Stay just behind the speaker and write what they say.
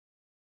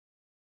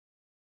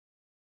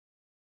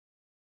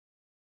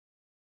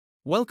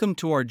Welcome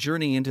to our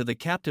journey into the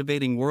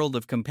captivating world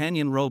of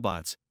companion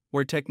robots,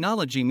 where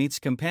technology meets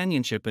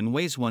companionship in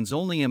ways one's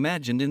only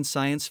imagined in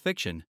science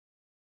fiction.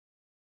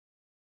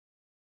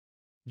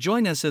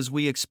 Join us as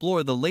we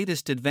explore the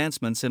latest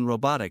advancements in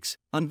robotics,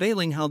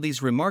 unveiling how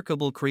these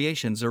remarkable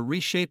creations are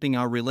reshaping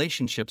our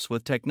relationships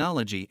with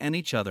technology and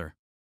each other.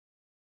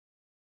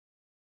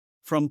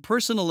 From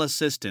personal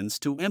assistants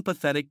to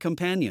empathetic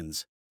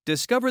companions,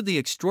 discover the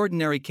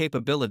extraordinary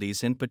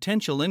capabilities and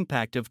potential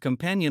impact of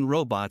companion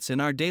robots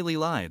in our daily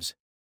lives.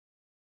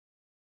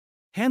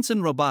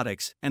 Hanson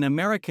Robotics, an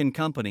American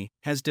company,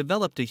 has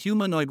developed a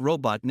humanoid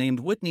robot named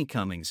Whitney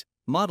Cummings,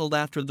 modeled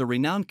after the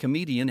renowned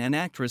comedian and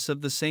actress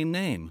of the same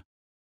name.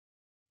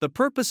 The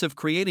purpose of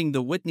creating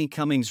the Whitney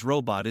Cummings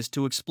robot is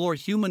to explore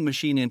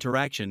human-machine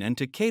interaction and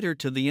to cater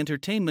to the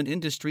entertainment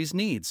industry's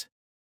needs.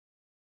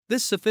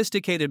 This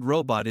sophisticated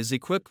robot is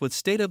equipped with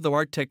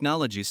state-of-the-art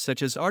technologies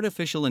such as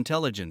artificial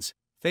intelligence,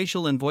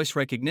 facial and voice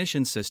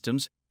recognition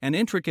systems, and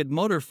intricate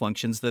motor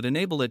functions that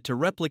enable it to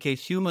replicate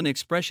human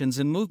expressions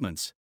and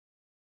movements.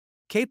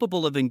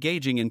 Capable of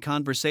engaging in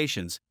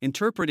conversations,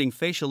 interpreting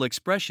facial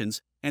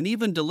expressions, and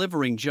even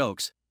delivering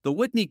jokes, the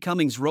Whitney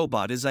Cummings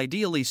robot is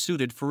ideally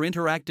suited for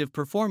interactive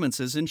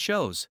performances and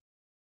shows.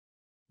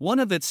 One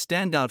of its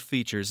standout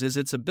features is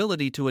its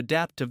ability to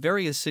adapt to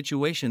various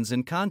situations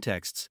and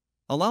contexts,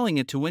 allowing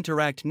it to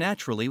interact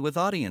naturally with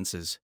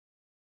audiences.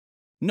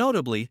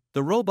 Notably,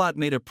 the robot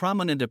made a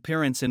prominent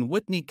appearance in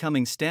Whitney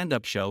Cummings'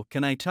 stand-up show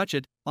Can I Touch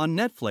It? On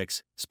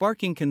Netflix,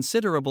 sparking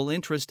considerable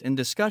interest and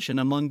discussion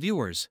among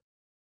viewers.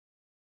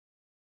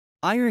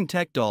 Iron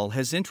Tech Doll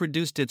has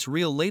introduced its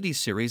Real Ladies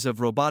series of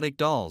robotic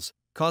dolls,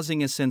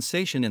 causing a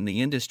sensation in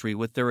the industry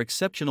with their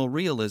exceptional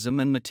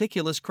realism and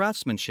meticulous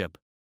craftsmanship.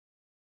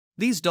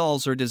 These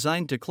dolls are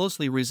designed to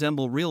closely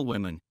resemble real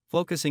women,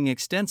 focusing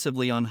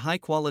extensively on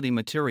high-quality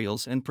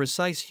materials and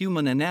precise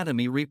human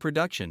anatomy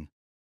reproduction.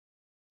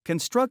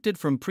 Constructed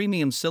from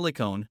premium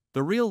silicone,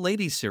 the Real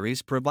Ladies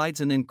series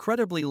provides an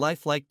incredibly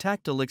lifelike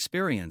tactile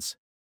experience.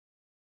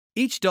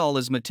 Each doll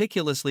is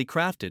meticulously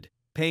crafted,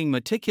 paying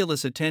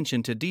meticulous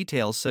attention to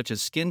details such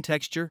as skin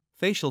texture,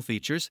 facial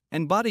features,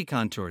 and body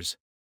contours.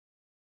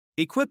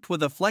 Equipped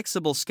with a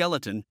flexible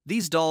skeleton,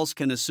 these dolls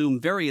can assume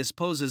various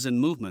poses and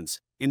movements,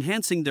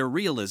 enhancing their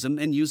realism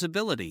and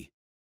usability.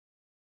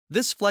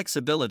 This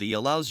flexibility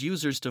allows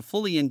users to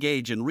fully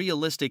engage in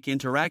realistic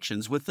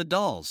interactions with the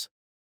dolls.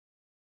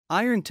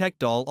 Iron Tech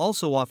Doll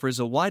also offers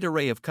a wide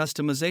array of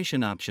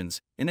customization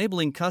options,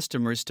 enabling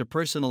customers to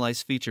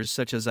personalize features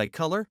such as eye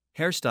color,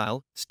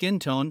 hairstyle, skin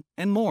tone,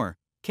 and more,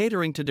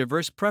 catering to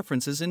diverse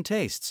preferences and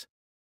tastes.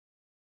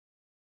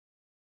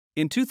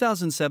 In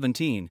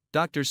 2017,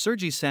 Dr.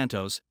 Sergi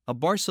Santos, a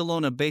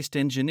Barcelona-based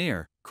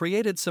engineer,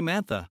 created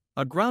Samantha,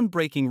 a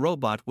groundbreaking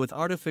robot with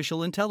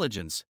artificial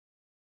intelligence.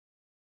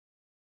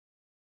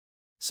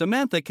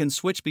 Samantha can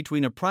switch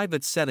between a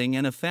private setting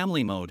and a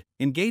family mode,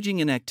 engaging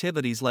in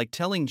activities like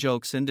telling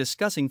jokes and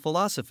discussing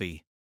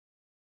philosophy.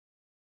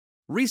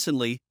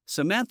 Recently,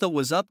 Samantha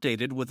was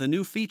updated with a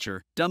new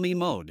feature, Dummy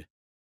Mode.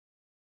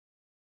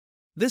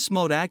 This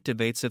mode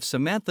activates if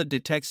Samantha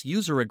detects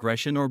user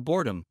aggression or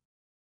boredom,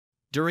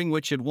 during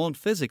which it won't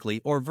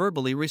physically or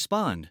verbally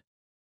respond.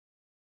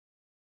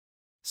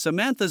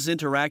 Samantha's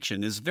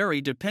interaction is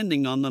very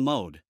depending on the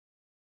mode.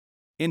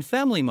 In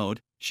family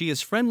mode, she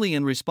is friendly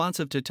and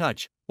responsive to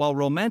touch, while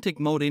romantic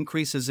mode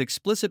increases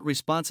explicit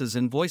responses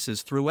and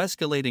voices through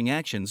escalating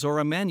actions or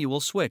a manual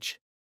switch.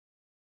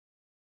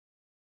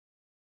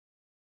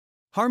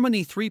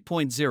 Harmony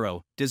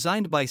 3.0,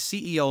 designed by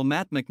CEO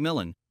Matt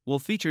McMillan, will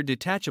feature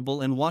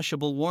detachable and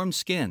washable warm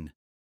skin.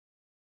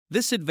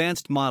 This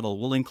advanced model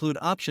will include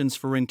options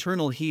for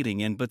internal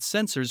heating and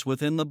sensors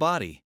within the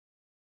body.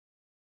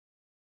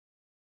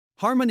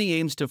 Harmony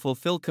aims to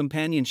fulfill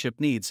companionship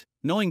needs,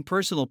 knowing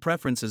personal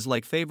preferences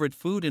like favorite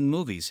food and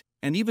movies,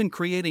 and even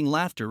creating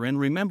laughter and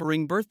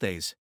remembering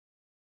birthdays.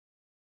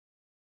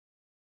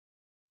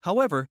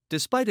 However,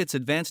 despite its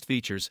advanced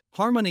features,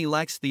 Harmony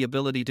lacks the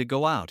ability to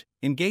go out,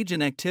 engage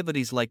in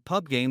activities like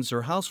pub games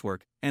or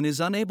housework, and is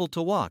unable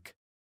to walk.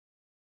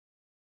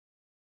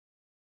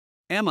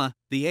 Emma,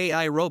 the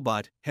AI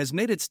robot, has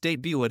made its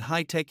debut at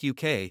High Tech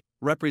UK,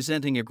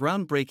 representing a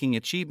groundbreaking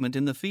achievement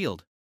in the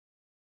field.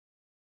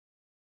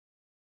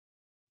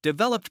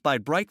 Developed by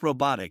Bright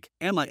Robotic,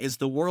 Emma is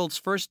the world's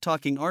first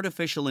talking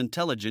artificial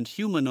intelligent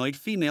humanoid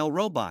female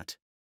robot.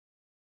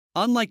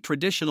 Unlike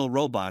traditional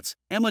robots,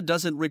 Emma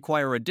doesn't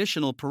require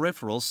additional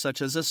peripherals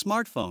such as a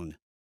smartphone.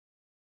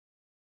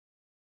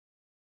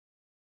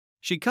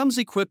 She comes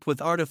equipped with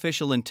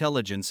artificial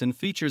intelligence and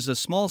features a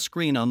small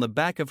screen on the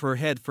back of her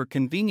head for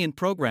convenient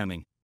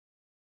programming,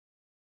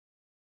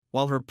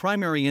 while her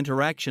primary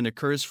interaction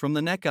occurs from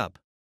the neck up.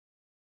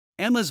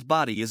 Emma's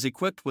body is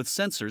equipped with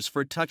sensors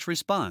for touch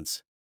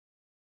response.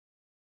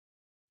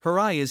 Her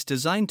eye is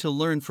designed to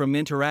learn from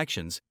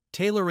interactions,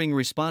 tailoring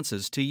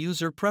responses to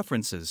user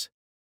preferences.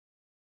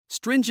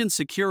 Stringent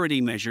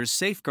security measures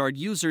safeguard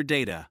user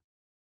data.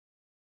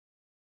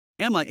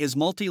 Emma is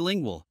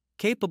multilingual,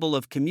 capable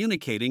of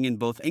communicating in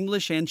both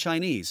English and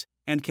Chinese,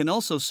 and can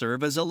also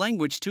serve as a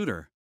language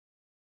tutor.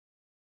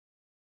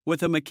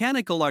 With a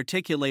mechanical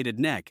articulated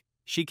neck,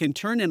 she can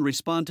turn and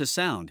respond to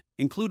sound,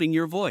 including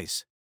your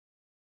voice.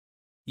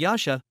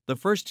 Yasha, the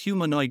first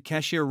humanoid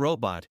cashier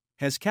robot,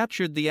 has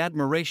captured the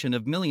admiration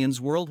of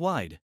millions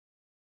worldwide.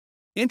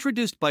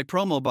 Introduced by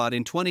Promobot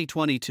in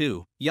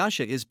 2022,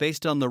 Yasha is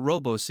based on the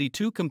Robo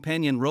C2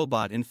 companion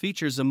robot and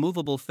features a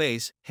movable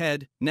face,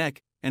 head,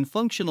 neck, and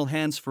functional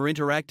hands for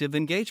interactive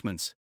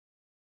engagements.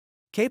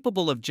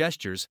 Capable of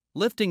gestures,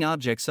 lifting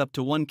objects up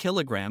to 1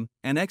 kilogram,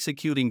 and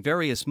executing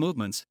various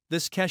movements,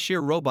 this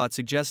cashier robot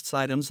suggests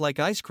items like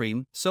ice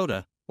cream,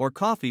 soda, or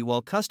coffee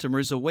while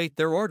customers await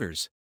their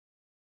orders.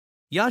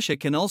 Yasha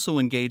can also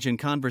engage in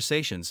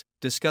conversations,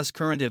 discuss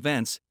current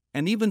events,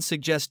 and even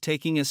suggest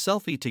taking a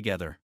selfie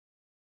together.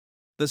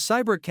 The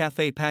Cyber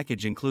Cafe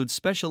package includes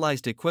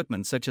specialized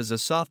equipment such as a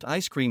soft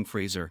ice cream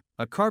freezer,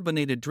 a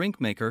carbonated drink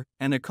maker,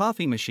 and a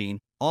coffee machine,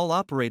 all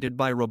operated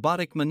by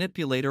robotic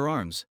manipulator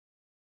arms.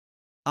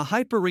 A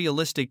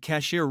hyper-realistic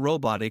cashier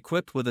robot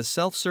equipped with a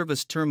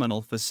self-service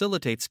terminal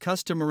facilitates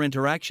customer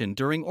interaction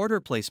during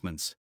order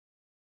placements.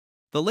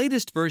 The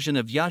latest version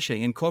of Yasha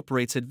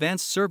incorporates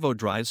advanced servo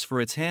drives for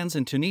its hands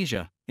in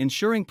Tunisia,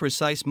 ensuring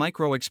precise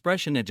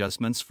micro-expression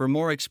adjustments for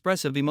more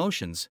expressive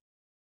emotions.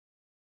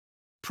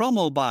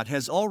 Promobot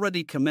has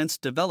already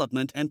commenced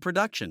development and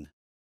production.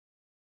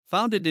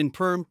 Founded in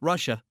Perm,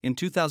 Russia, in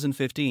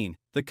 2015,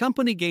 the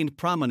company gained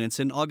prominence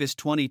in August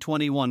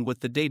 2021 with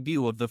the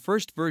debut of the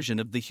first version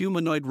of the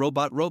humanoid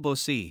robot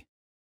Robo-C.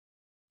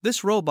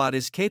 This robot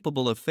is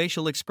capable of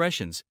facial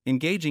expressions,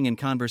 engaging in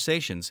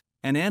conversations,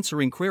 and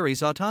answering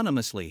queries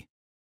autonomously.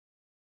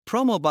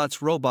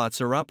 Promobot's robots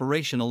are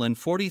operational in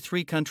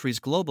 43 countries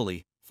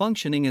globally,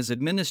 functioning as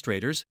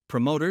administrators,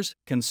 promoters,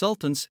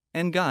 consultants,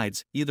 and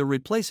guides, either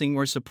replacing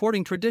or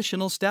supporting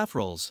traditional staff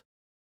roles.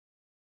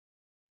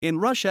 In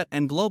Russia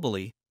and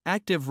globally,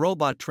 active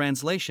robot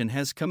translation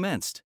has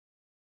commenced.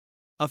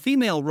 A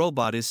female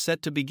robot is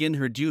set to begin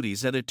her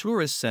duties at a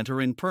tourist center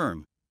in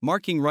Perm,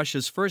 marking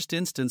Russia's first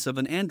instance of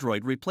an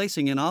android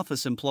replacing an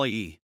office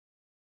employee.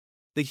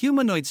 The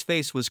humanoid's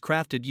face was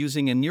crafted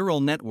using a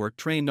neural network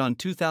trained on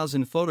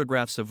 2,000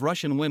 photographs of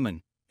Russian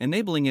women,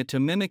 enabling it to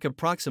mimic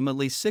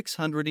approximately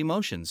 600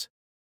 emotions.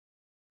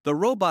 The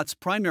robot's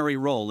primary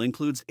role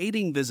includes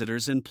aiding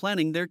visitors in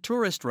planning their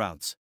tourist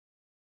routes.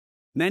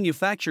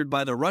 Manufactured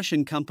by the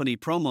Russian company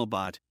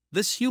Promobot,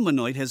 this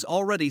humanoid has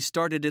already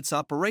started its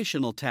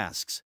operational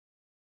tasks.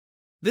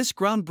 This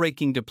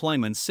groundbreaking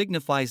deployment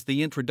signifies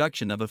the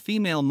introduction of a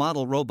female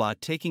model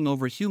robot taking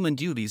over human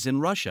duties in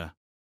Russia.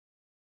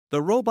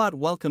 The robot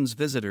welcomes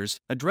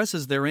visitors,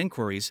 addresses their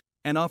inquiries,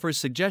 and offers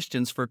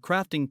suggestions for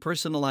crafting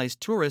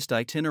personalized tourist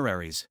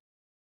itineraries.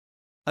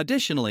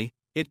 Additionally,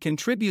 it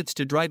contributes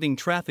to driving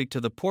traffic to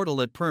the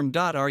portal at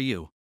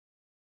perm.ru.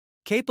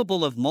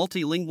 Capable of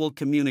multilingual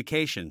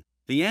communication,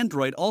 the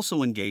android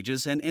also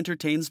engages and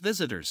entertains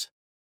visitors.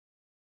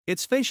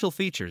 Its facial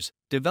features,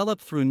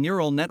 developed through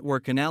neural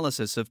network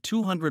analysis of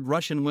 200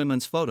 Russian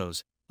women's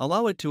photos,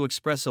 allow it to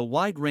express a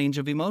wide range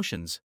of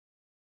emotions.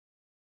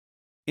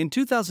 In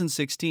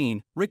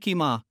 2016, Ricky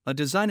Ma, a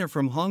designer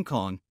from Hong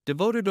Kong,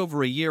 devoted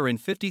over a year and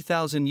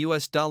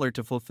 $50,000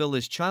 to fulfill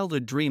his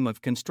childhood dream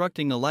of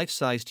constructing a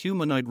life-sized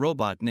humanoid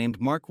robot named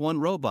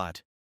Mark1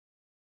 Robot.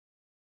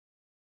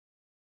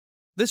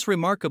 This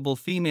remarkable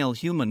female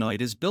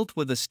humanoid is built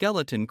with a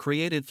skeleton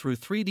created through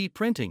 3D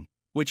printing,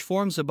 which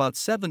forms about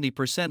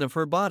 70% of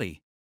her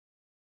body.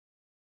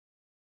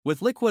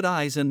 With liquid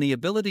eyes and the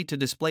ability to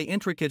display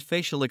intricate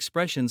facial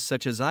expressions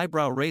such as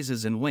eyebrow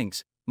raises and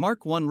winks,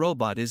 Mark1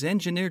 Robot is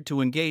engineered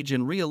to engage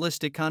in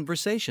realistic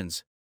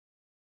conversations.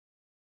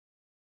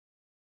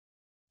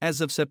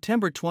 As of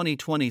September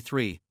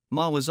 2023,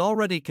 Ma was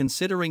already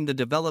considering the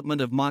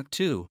development of Mach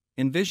 2,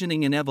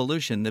 envisioning an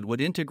evolution that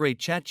would integrate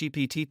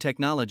ChatGPT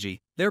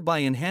technology, thereby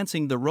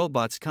enhancing the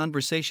robot's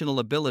conversational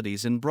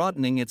abilities and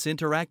broadening its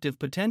interactive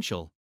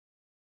potential.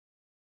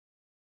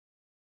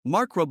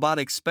 Mark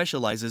Robotics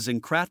specializes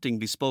in crafting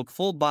bespoke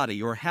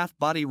full-body or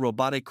half-body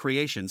robotic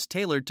creations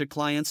tailored to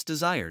clients'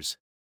 desires.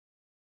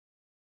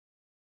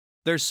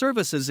 Their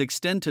services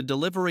extend to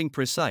delivering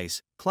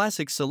precise,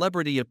 classic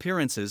celebrity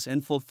appearances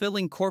and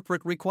fulfilling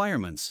corporate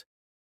requirements.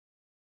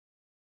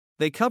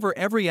 They cover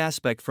every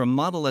aspect from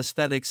model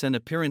aesthetics and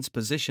appearance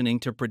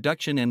positioning to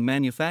production and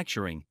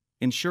manufacturing,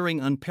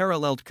 ensuring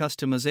unparalleled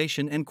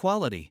customization and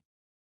quality.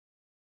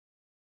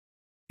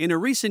 In a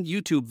recent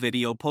YouTube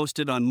video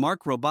posted on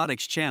Mark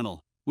Robotics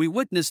channel, we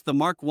witnessed the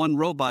Mark1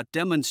 robot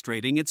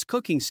demonstrating its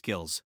cooking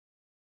skills.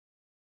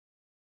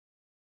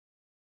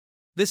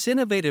 This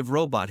innovative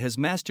robot has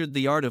mastered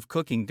the art of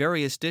cooking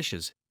various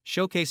dishes,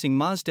 showcasing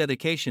Ma's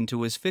dedication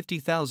to his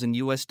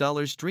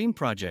 $50,000 dream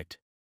project.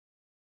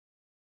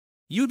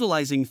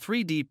 Utilizing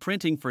 3D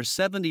printing for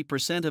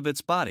 70% of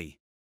its body,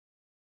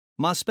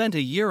 Ma spent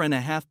a year and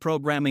a half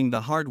programming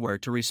the hardware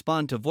to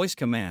respond to voice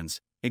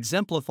commands,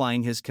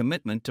 exemplifying his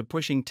commitment to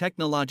pushing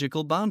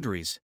technological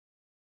boundaries.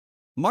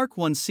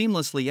 Mark1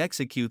 seamlessly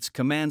executes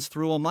commands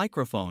through a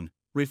microphone,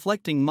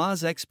 reflecting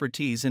Ma's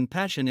expertise and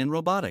passion in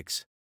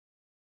robotics.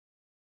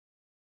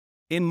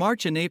 In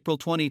March and April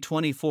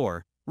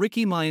 2024,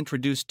 Ricky Ma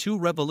introduced two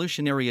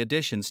revolutionary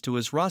additions to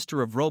his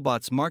roster of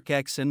robots,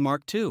 Mark1 and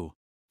Mark2,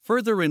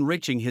 further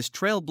enriching his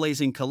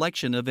trailblazing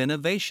collection of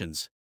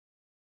innovations.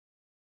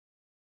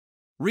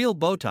 Real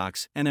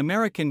Botox, an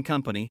American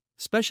company,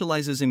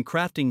 specializes in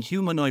crafting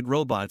humanoid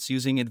robots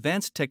using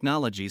advanced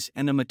technologies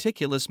and a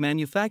meticulous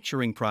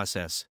manufacturing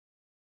process.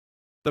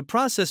 The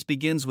process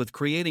begins with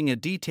creating a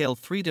detailed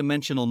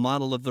three-dimensional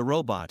model of the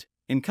robot,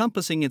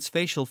 encompassing its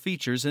facial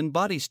features and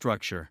body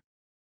structure.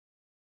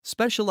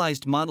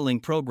 Specialized modeling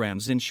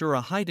programs ensure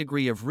a high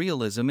degree of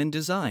realism in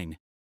design.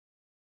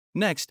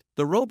 Next,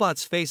 the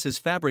robot's face is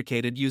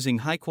fabricated using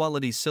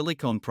high-quality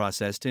silicone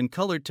processed and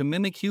colored to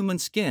mimic human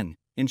skin,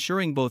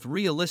 ensuring both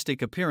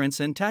realistic appearance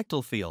and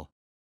tactile feel.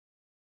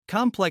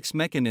 Complex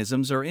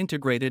mechanisms are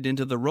integrated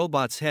into the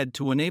robot's head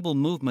to enable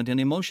movement and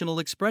emotional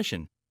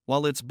expression,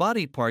 while its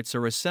body parts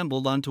are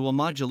assembled onto a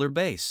modular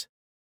base.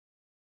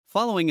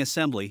 Following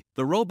assembly,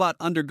 the robot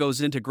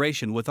undergoes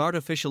integration with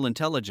artificial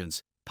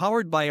intelligence,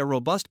 powered by a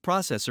robust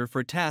processor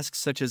for tasks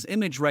such as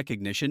image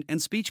recognition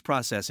and speech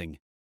processing.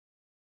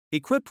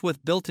 Equipped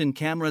with built-in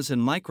cameras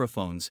and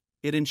microphones,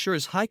 it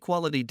ensures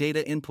high-quality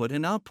data input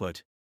and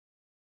output.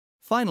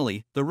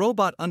 Finally, the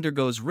robot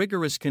undergoes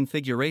rigorous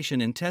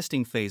configuration and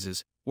testing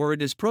phases, where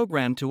it is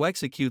programmed to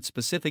execute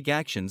specific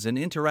actions and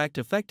interact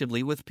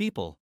effectively with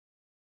people.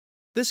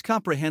 This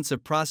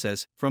comprehensive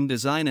process, from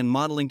design and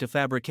modeling to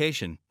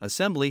fabrication,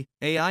 assembly,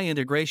 AI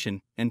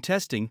integration, and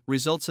testing,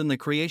 results in the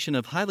creation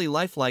of highly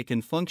lifelike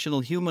and functional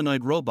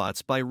humanoid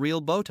robots by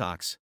Real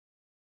Botox.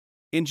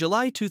 In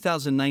July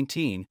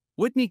 2019,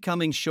 Whitney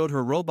Cummings showed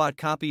her robot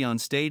copy on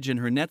stage in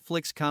her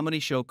Netflix comedy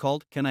show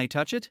called Can I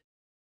Touch It?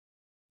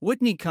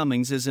 Whitney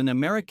Cummings is an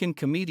American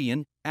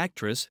comedian,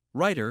 actress,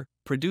 writer,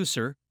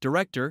 producer,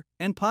 director,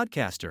 and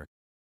podcaster.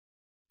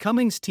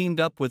 Cummings teamed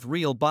up with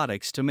Real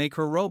Botox to make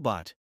her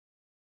robot.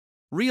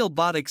 Real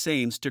Botox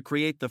aims to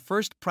create the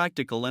first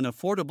practical and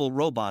affordable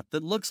robot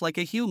that looks like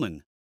a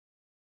human.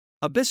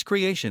 Abyss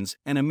Creations,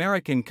 an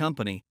American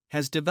company,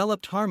 has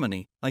developed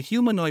Harmony, a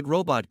humanoid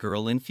robot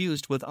girl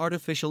infused with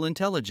artificial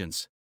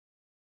intelligence.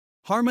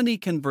 Harmony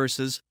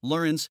converses,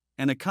 learns,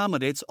 and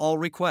accommodates all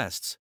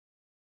requests.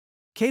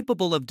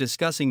 Capable of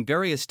discussing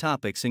various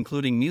topics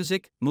including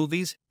music,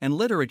 movies, and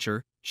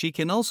literature, she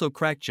can also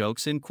crack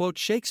jokes and quote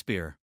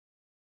Shakespeare.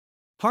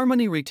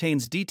 Harmony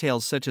retains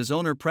details such as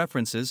owner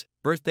preferences,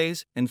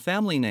 birthdays, and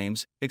family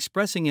names,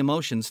 expressing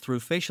emotions through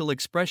facial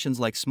expressions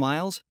like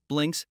smiles,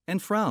 blinks,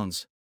 and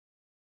frowns.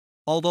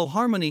 Although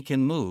Harmony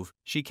can move,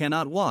 she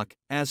cannot walk,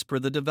 as per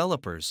the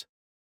developers.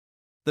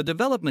 The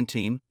development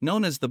team,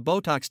 known as the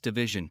Botox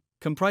Division,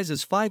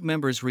 comprises 5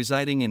 members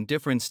residing in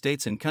different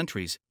states and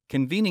countries,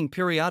 convening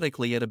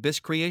periodically at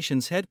Abyss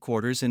Creations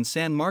headquarters in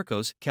San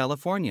Marcos,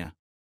 California.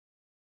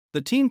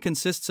 The team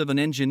consists of an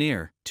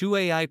engineer, 2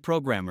 AI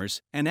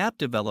programmers, an app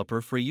developer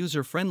for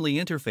user-friendly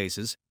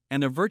interfaces,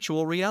 and a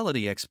virtual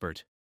reality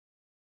expert.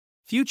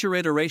 Future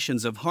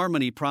iterations of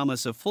Harmony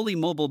promise a fully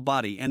mobile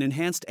body and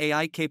enhanced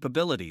AI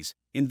capabilities,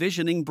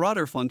 envisioning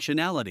broader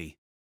functionality.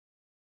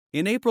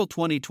 In April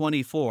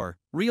 2024,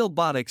 Real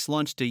Botox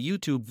launched a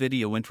YouTube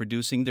video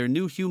introducing their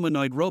new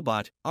humanoid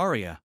robot,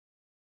 Aria.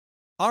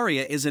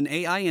 Aria is an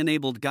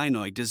AI-enabled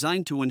gynoid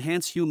designed to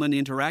enhance human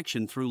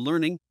interaction through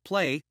learning,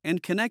 play,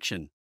 and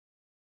connection.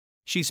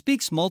 She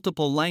speaks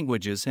multiple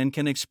languages and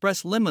can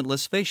express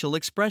limitless facial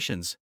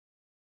expressions.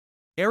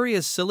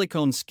 Aria's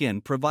silicone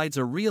skin provides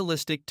a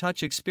realistic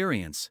touch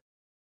experience.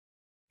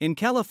 In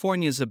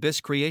California's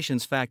Abyss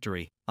Creations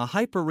factory, a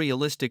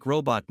hyper-realistic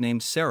robot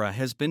named Sarah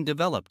has been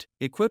developed,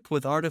 equipped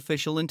with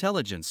artificial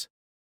intelligence.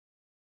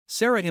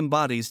 Sarah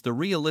embodies the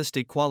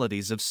realistic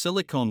qualities of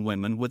silicone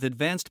women with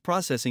advanced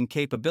processing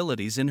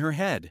capabilities in her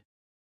head.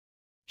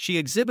 She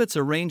exhibits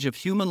a range of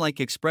human-like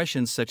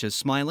expressions such as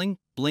smiling,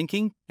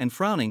 blinking, and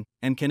frowning,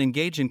 and can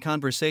engage in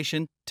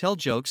conversation, tell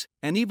jokes,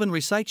 and even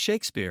recite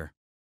Shakespeare.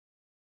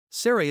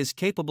 Sarah is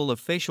capable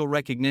of facial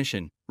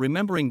recognition,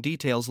 remembering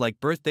details like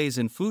birthdays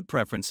and food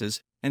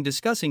preferences, and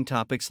discussing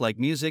topics like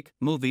music,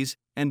 movies,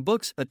 and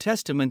books, a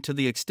testament to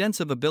the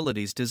extensive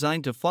abilities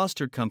designed to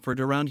foster comfort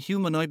around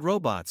humanoid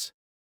robots.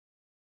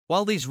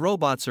 While these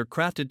robots are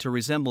crafted to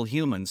resemble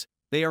humans,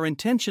 they are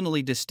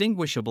intentionally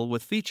distinguishable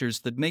with features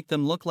that make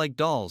them look like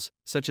dolls,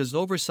 such as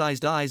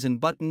oversized eyes and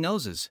button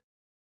noses.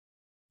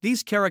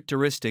 These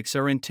characteristics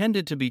are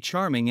intended to be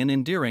charming and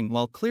endearing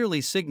while clearly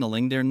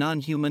signaling their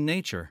non-human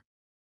nature.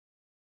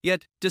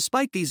 Yet,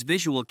 despite these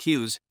visual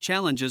cues,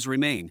 challenges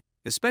remain,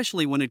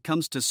 especially when it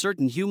comes to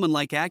certain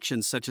human-like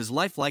actions such as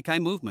lifelike eye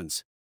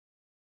movements.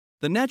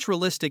 The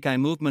naturalistic eye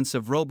movements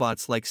of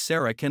robots like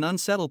Sarah can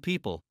unsettle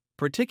people,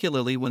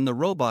 particularly when the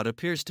robot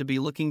appears to be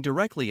looking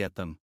directly at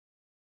them.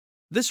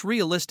 This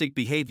realistic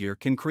behavior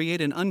can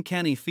create an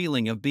uncanny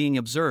feeling of being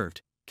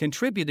observed,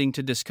 contributing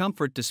to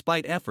discomfort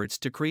despite efforts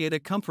to create a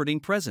comforting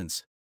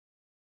presence.